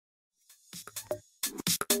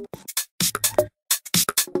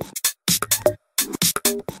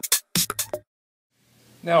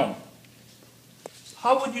Now,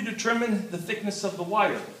 how would you determine the thickness of the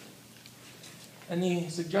wire? Any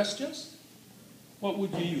suggestions? What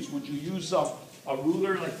would you use? Would you use a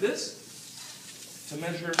ruler like this to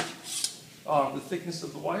measure the thickness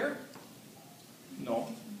of the wire? No.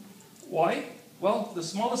 Why? Well, the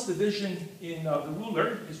smallest division in the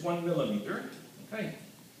ruler is 1 millimeter. Okay.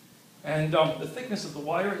 And the thickness of the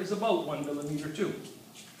wire is about 1 millimeter too.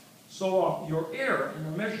 So your error in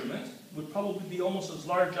your measurement would probably be almost as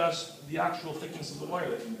large as the actual thickness of the wire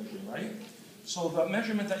that you're measuring, right? So the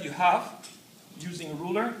measurement that you have using a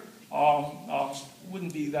ruler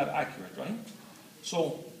wouldn't be that accurate, right?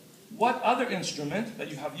 So what other instrument that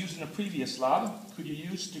you have used in a previous lab could you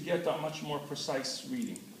use to get a much more precise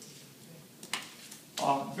reading?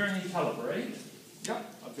 Vernier caliper, right? Yeah,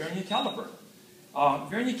 a vernier caliper.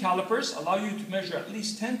 Vernier calipers allow you to measure at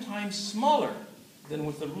least 10 times smaller than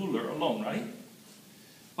with the ruler alone, right?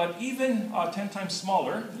 But even 10 times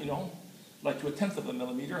smaller, you know, like to 1/10 of a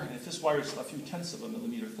millimeter, and if this wire is a few tenths of a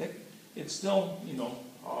millimeter thick, it's still, you know,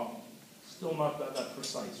 still not that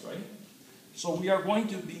precise, right? So we are going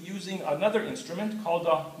to be using another instrument called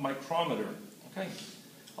a micrometer, okay?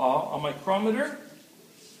 A micrometer,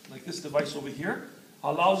 like this device over here,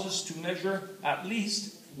 allows us to measure at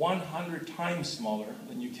least 100 times smaller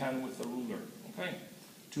than you can with a ruler, okay?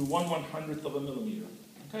 To 1/100th of a millimeter,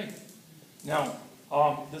 okay? Now,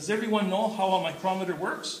 does everyone know how a micrometer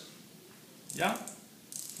works? Yeah?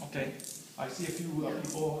 Okay. I see a few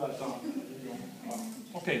people that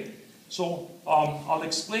okay. So I'll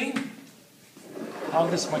explain how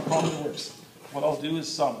this micrometer works. What I'll do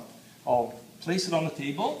is I'll place it on the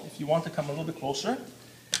table. If you want to come a little bit closer.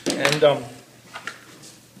 And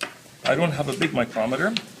I don't have a big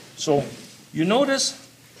micrometer. So you notice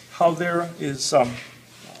how there is a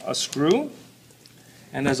screw.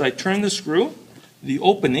 And as I turn the screw, the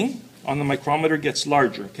opening on the micrometer gets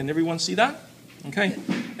larger. Can everyone see that? Okay.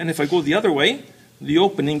 And if I go the other way, the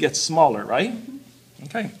opening gets smaller, right?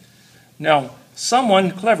 Okay. Now,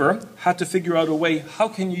 someone clever had to figure out a way, how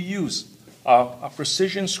can you use a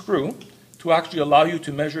precision screw to actually allow you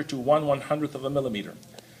to measure to 1/100th of a millimeter?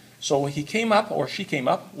 So he came up, or she came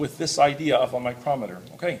up, with this idea of a micrometer,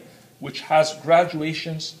 okay, which has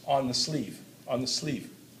graduations on the sleeve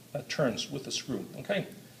that turns with the screw, okay?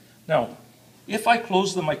 Now, if I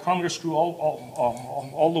close the micrometer screw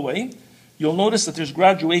all the way, you'll notice that there's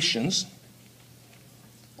graduations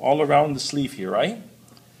all around the sleeve here, right?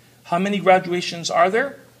 How many graduations are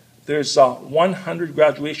there? There's 100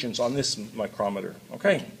 graduations on this micrometer,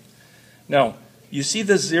 okay? Now, you see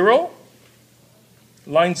the 0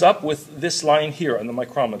 lines up with this line here on the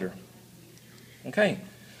micrometer, okay?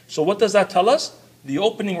 So what does that tell us? The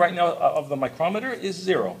opening right now of the micrometer is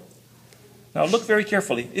 0. Now look very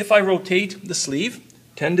carefully. If I rotate the sleeve,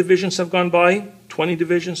 10 divisions have gone by, 20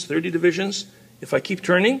 divisions, 30 divisions. If I keep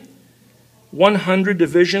turning, 100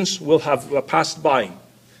 divisions will have passed by.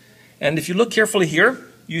 And if you look carefully here,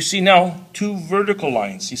 you see now 2 vertical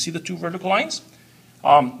lines. You see the 2 vertical lines?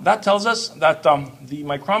 That tells us that the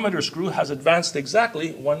micrometer screw has advanced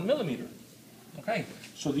exactly 1 millimeter. Okay,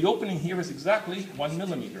 so the opening here is exactly 1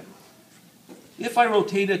 millimeter. If I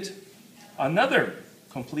rotate it another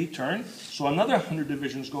complete turn, so another 100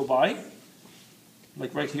 divisions go by,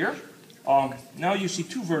 like right here, now you see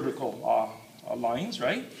 2 vertical lines,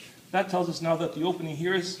 right? That tells us now that the opening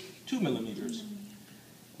here is 2 millimeters.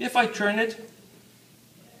 If I turn it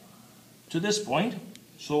to this point,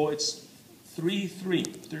 so it's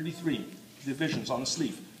 33 divisions on the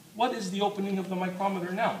sleeve. What is the opening of the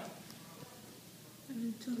micrometer now?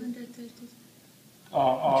 230.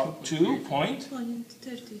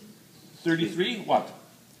 2.33 what?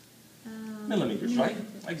 Millimeters, right?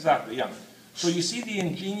 Exactly, yeah. So you see the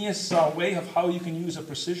ingenious way of how you can use a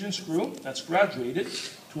precision screw that's graduated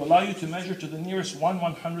to allow you to measure to the nearest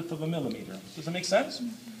 1/100th of a millimeter. Does that make sense?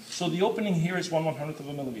 Mm-hmm. So the opening here is 1/100th of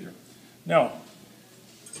a millimeter. Now,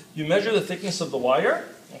 you measure the thickness of the wire,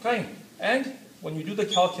 okay? And when you do the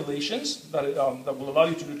calculations that will allow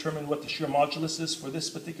you to determine what the shear modulus is for this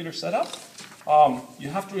particular setup, you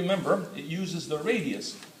have to remember it uses the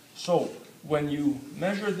radius. So when you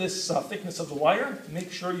measure this thickness of the wire,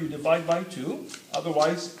 make sure you divide by 2,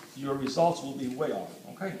 otherwise your results will be way off,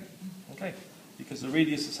 okay? Okay, because the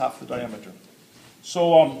radius is half the diameter.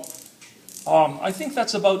 So I think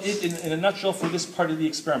that's about it in a nutshell for this part of the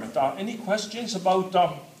experiment. Any questions about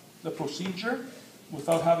the procedure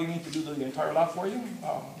without having me to do the entire lab for you?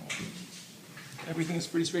 Everything is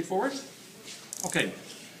pretty straightforward? Okay,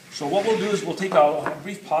 so what we'll do is we'll take a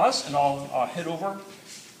brief pause and I'll head over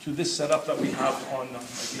to this setup that we have on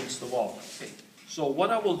against the wall. Okay. So what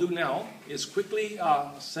I will do now is quickly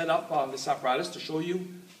set up this apparatus to show you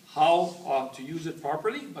how to use it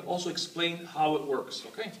properly, but also explain how it works,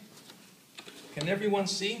 okay? Can everyone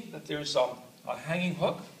see that there's a hanging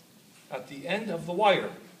hook at the end of the wire?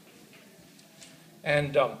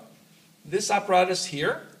 And this apparatus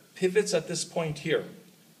here pivots at this point here.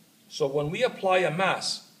 So when we apply a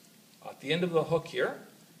mass at the end of the hook here,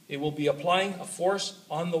 it will be applying a force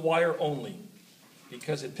on the wire only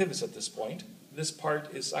because it pivots at this point. This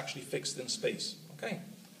part is actually fixed in space, okay?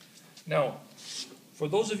 Now, for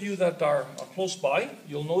those of you that are close by,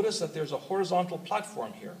 you'll notice that there's a horizontal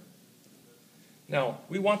platform here. Now,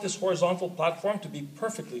 we want this horizontal platform to be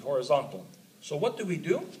perfectly horizontal. So what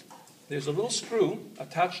do? There's a little screw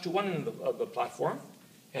attached to one end of the platform,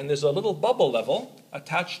 and there's a little bubble level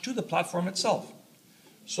attached to the platform itself.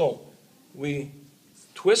 So we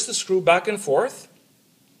twist the screw back and forth,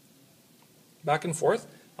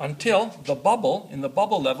 until the bubble in the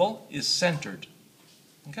bubble level is centered.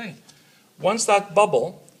 Okay. Once that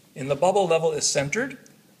bubble in the bubble level is centered,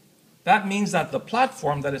 that means that the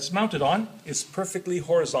platform that it's mounted on is perfectly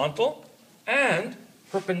horizontal and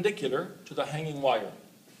perpendicular to the hanging wire.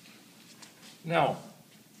 Now,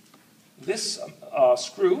 this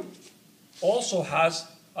screw also has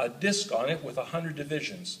a disc on it with 100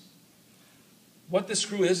 divisions. What this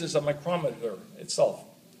screw is a micrometer itself.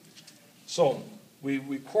 So we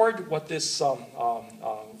record what this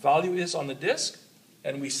value is on the disc,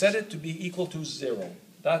 and we set it to be equal to 0.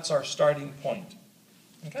 That's our starting point.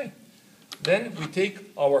 Okay. Then we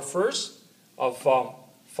take our first of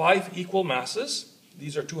 5 equal masses.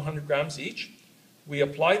 These are 200 grams each. We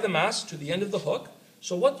apply the mass to the end of the hook.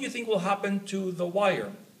 So what do you think will happen to the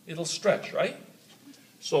wire? It'll stretch, right?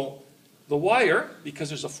 So the wire, because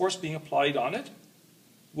there's a force being applied on it,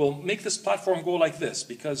 will make this platform go like this,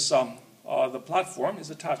 because the platform is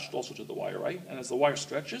attached also to the wire, right? And as the wire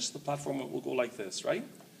stretches, the platform will go like this, right?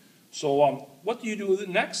 So what do you do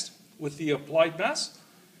next with the applied mass?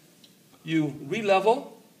 You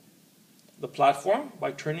re-level the platform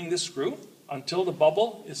by turning this screw until the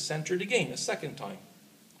bubble is centered again, a second time.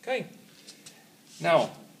 Okay.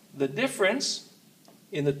 Now, the difference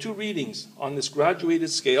in the two readings on this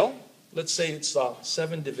graduated scale, let's say it's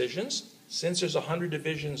 7 divisions. Since there's 100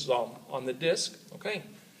 divisions on the disc, okay,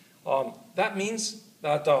 that means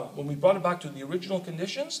that when we brought it back to the original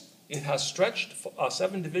conditions, it has stretched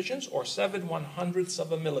 7 divisions, or 7/100ths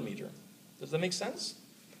of a millimeter. Does that make sense?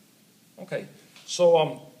 Okay.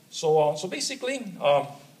 So basically,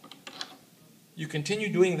 you continue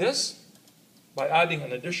doing this by adding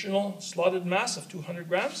an additional slotted mass of 200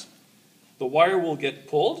 grams. The wire will get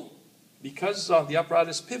pulled because the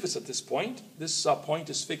apparatus pivots at this point. This point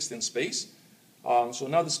is fixed in space. So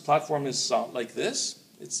now this platform is like this.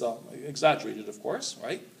 It's exaggerated, of course,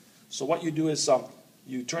 right? So what you do is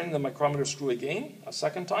you turn the micrometer screw again, a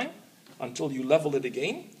second time, until you level it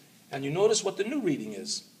again, and you notice what the new reading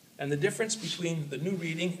is. And the difference between the new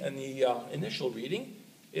reading and the initial reading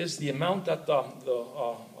is the amount that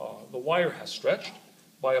the wire has stretched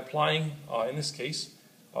by applying, in this case,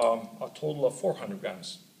 a total of 400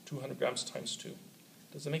 grams, 200 grams times 2.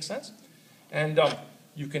 Does that make sense? And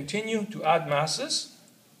you continue to add masses.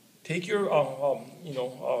 Take your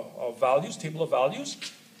values, table of values,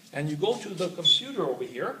 and you go to the computer over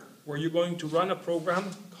here where you're going to run a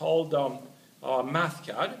program called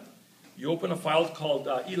MathCAD. You open a file called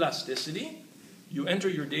elasticity. You enter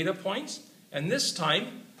your data points, and this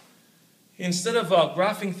time, instead of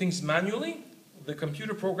graphing things manually, the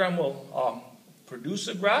computer program will produce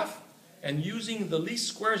a graph, and using the least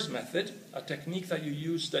squares method, a technique that you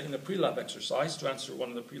used in the pre-lab exercise to answer one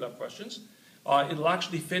of the pre-lab questions, it'll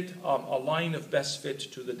actually fit a line of best fit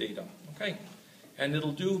to the data, okay? And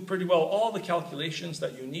it'll do pretty well all the calculations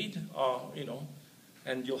that you need,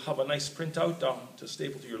 and you'll have a nice printout to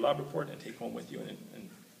staple to your lab report and take home with you and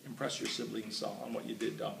impress your siblings on what you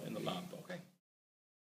did in the lab, okay?